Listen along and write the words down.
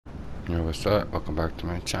Yo, what's up? Welcome back to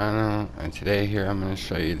my channel. And today here I'm going to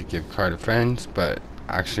show you the gift card to friends, but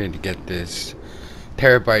actually to get this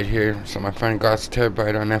Terrorbyte here. So my friend got this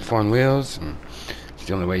Terrorbyte on F1 wheels, and it's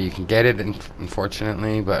the only way you can get it,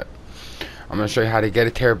 unfortunately. But I'm going to show you how to get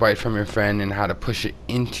a Terrorbyte from your friend and how to push it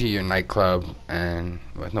into your nightclub and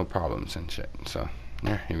with no problems and shit. So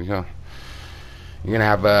yeah, here we go. You're going to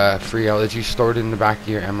have a free LG stored in the back of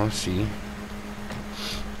your MOC.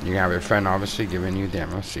 You have your friend obviously giving you the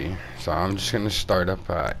MOC. So I'm just going to start up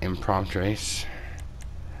an impromptu race.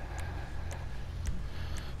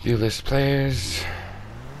 View list players.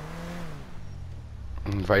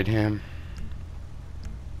 Invite him.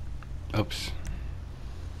 Oops.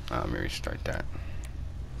 Let me restart that.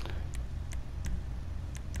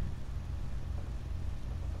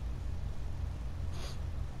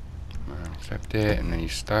 Accept it, and then you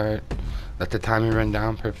start. Let the timer run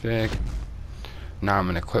down. Perfect. Now I'm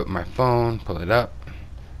going to equip my phone, pull it up,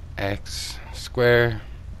 X, square,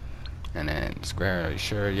 and then square. Are you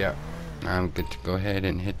sure? Yep. Now I'm good to go ahead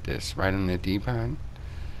and hit this right on the D-pad.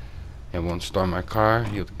 It won't store my car.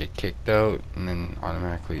 You'll get kicked out, and then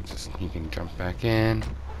automatically you can jump back in.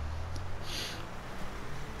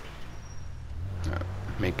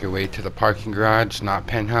 Make your way to the parking garage, not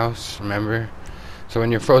penthouse, remember? So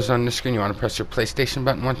when you're frozen on the screen, you want to press your PlayStation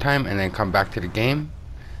button one time, and then come back to the game.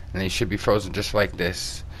 And then you should be frozen just like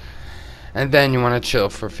this. And then you want to chill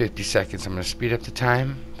for 50 seconds. I'm going to speed up the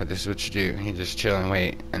time, but this is what you do. You just chill and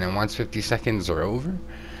wait. And then once 50 seconds are over,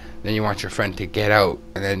 then you want your friend to get out.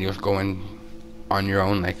 And then you'll go in on your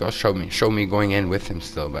own. Like, oh, show me going in with him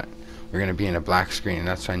still. But we're going to be in a black screen. And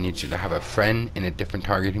that's why I need you to have a friend in a different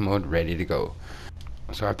targeting mode ready to go.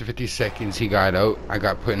 So after 50 seconds, he got out. I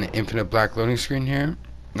got put in an infinite black loading screen here.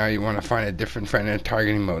 Now you want to find a different friend in a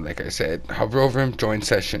targeting mode. Like I said, hover over him, join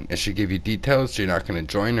session. It should give you details. You're not going to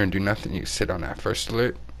join or do nothing. You sit on that first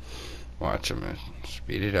alert. Watch him and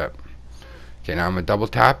speed it up. Okay, now I'm going to double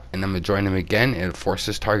tap and I'm going to join him again. It'll force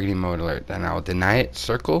this targeting mode alert. Then I'll deny it,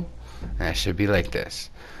 circle, and it should be like this.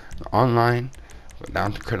 Online, go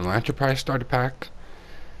down to Critical Enterprise Starter Pack,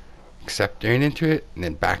 accept into it, and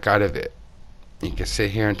then back out of it. You can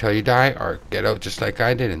sit here until you die or get out just like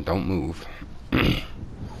I did and don't move.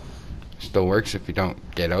 Still works if you don't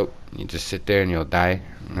get out. You just sit there and you'll die,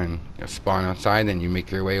 and then you'll spawn outside, and you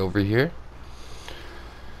make your way over here.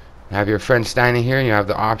 You have your friend standing here, and you have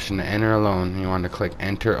the option to enter alone. You want to click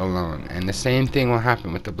enter alone, and the same thing will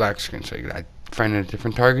happen with the black screen. So you got a friend in a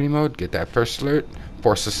different targeting mode, get that first alert,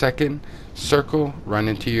 force a second, circle, run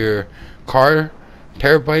into your car,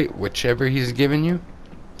 Terrorbyte, whichever he's giving you.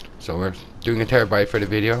 So we're doing a Terrorbyte for the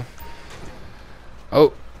video.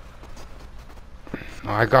 Oh,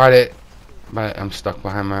 I got it. But I'm stuck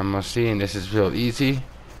behind my MOC, and this is real easy.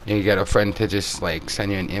 You get a friend to just like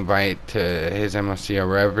send you an invite to his MOC or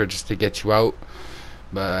wherever just to get you out.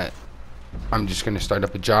 But I'm just gonna start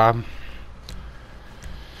up a job,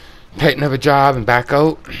 tighten up a job, and back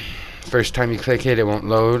out. First time you click it, it won't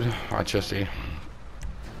load. Watch, you'll see.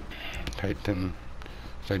 Tighten,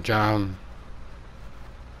 start job.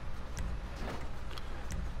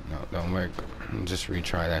 No, don't work. Just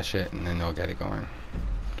retry that shit, and then they'll get it going.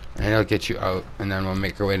 And it'll get you out, and then we'll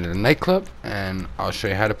make our way to the nightclub, and I'll show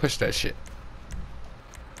you how to push that shit.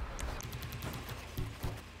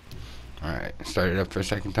 Alright, start it up for a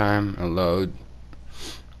second time, it'll load.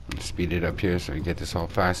 Speed it up here so we get this all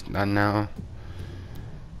fast done now.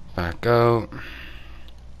 Back out.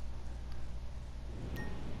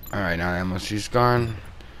 Alright, now the MOC's gone.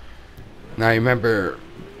 Now you remember,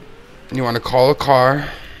 you want to call a car.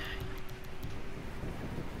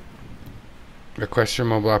 Request your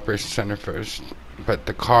mobile operations center first, but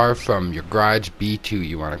the car from your garage B2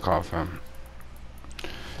 you want to call from.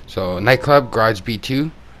 So nightclub garage B2.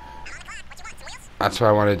 That's what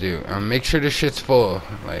I want to do. Make sure the shit's full.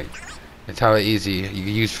 Like, it's hella easy. You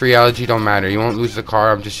can use free LG, don't matter. You won't lose the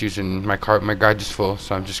car. I'm just using my car. My garage is full,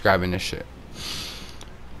 so I'm just grabbing this shit.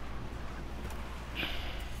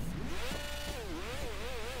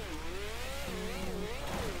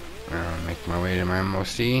 Make my way to my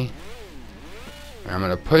MOC. I'm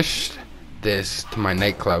gonna push this to my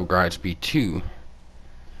nightclub garage B2.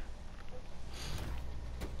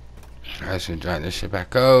 I just gonna drive this shit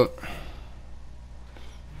back out.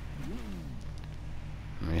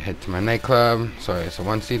 I'm gonna head to my nightclub. Sorry, it's a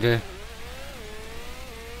one-seater.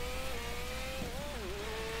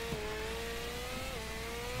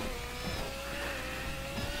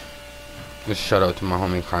 Just shout out to my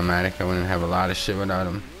homie Climatic. I wouldn't have a lot of shit without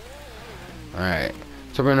him. Alright,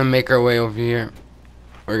 so we're gonna make our way over here.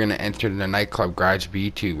 We're gonna enter the nightclub garage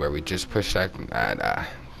B2 where we just pushed that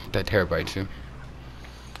Terrorbyte to.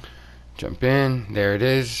 Jump in. There it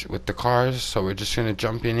is with the cars. So we're just gonna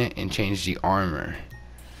jump in it and change the armor.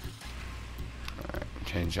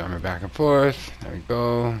 Change the armor back and forth. There we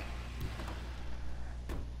go.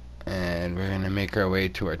 And we're gonna make our way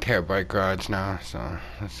to our Terrorbyte garage now. So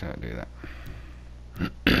let's go do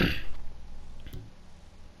that.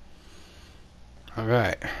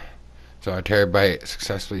 Alright. So our Terrorbyte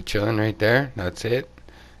successfully chilling right there. That's it.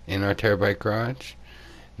 In our Terrorbyte garage.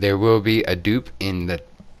 There will be a dupe in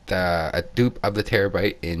a dupe of the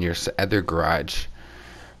Terrorbyte in your other garage.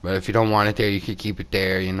 But if you don't want it there, you can keep it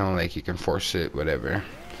there, you know, like you can force it, whatever.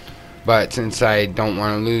 But since I don't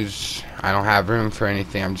want to lose, I don't have room for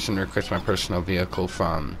anything, I'm just going to request my personal vehicle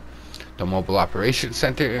from the Mobile Operations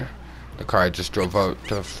Center. The car I just drove out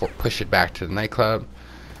to push it back to the nightclub.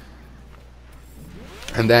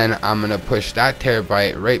 And then I'm going to push that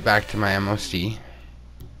Terrorbyte right back to my MOC.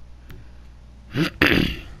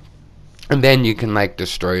 And then you can like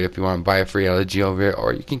destroy it if you want to buy a free LG over it,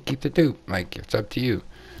 or you can keep the dupe. Like, it's up to you.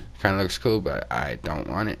 Kind of looks cool, but I don't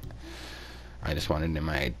want it. I just want it in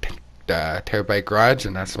my Terrorbyte garage,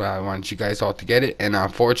 and that's why I want you guys all to get it. And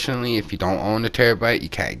unfortunately, if you don't own a Terrorbyte, you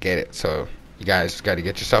can't get it. So you guys got to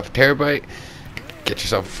get yourself a Terrorbyte. Get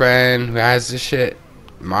yourself a friend who has this shit.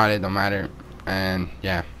 Mod it, don't matter. And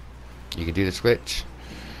yeah, you can do the switch.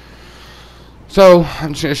 So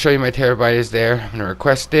I'm just gonna show you my Terrorbyte is there. I'm gonna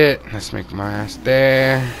request it. Let's make my ass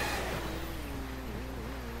there.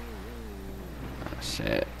 Oh,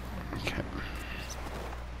 shit. Okay.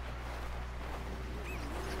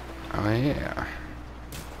 Oh yeah.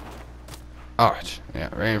 Oh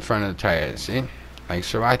yeah, right in front of the tire. See? Thanks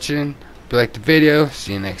for watching. If you liked the video,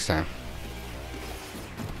 see you next time.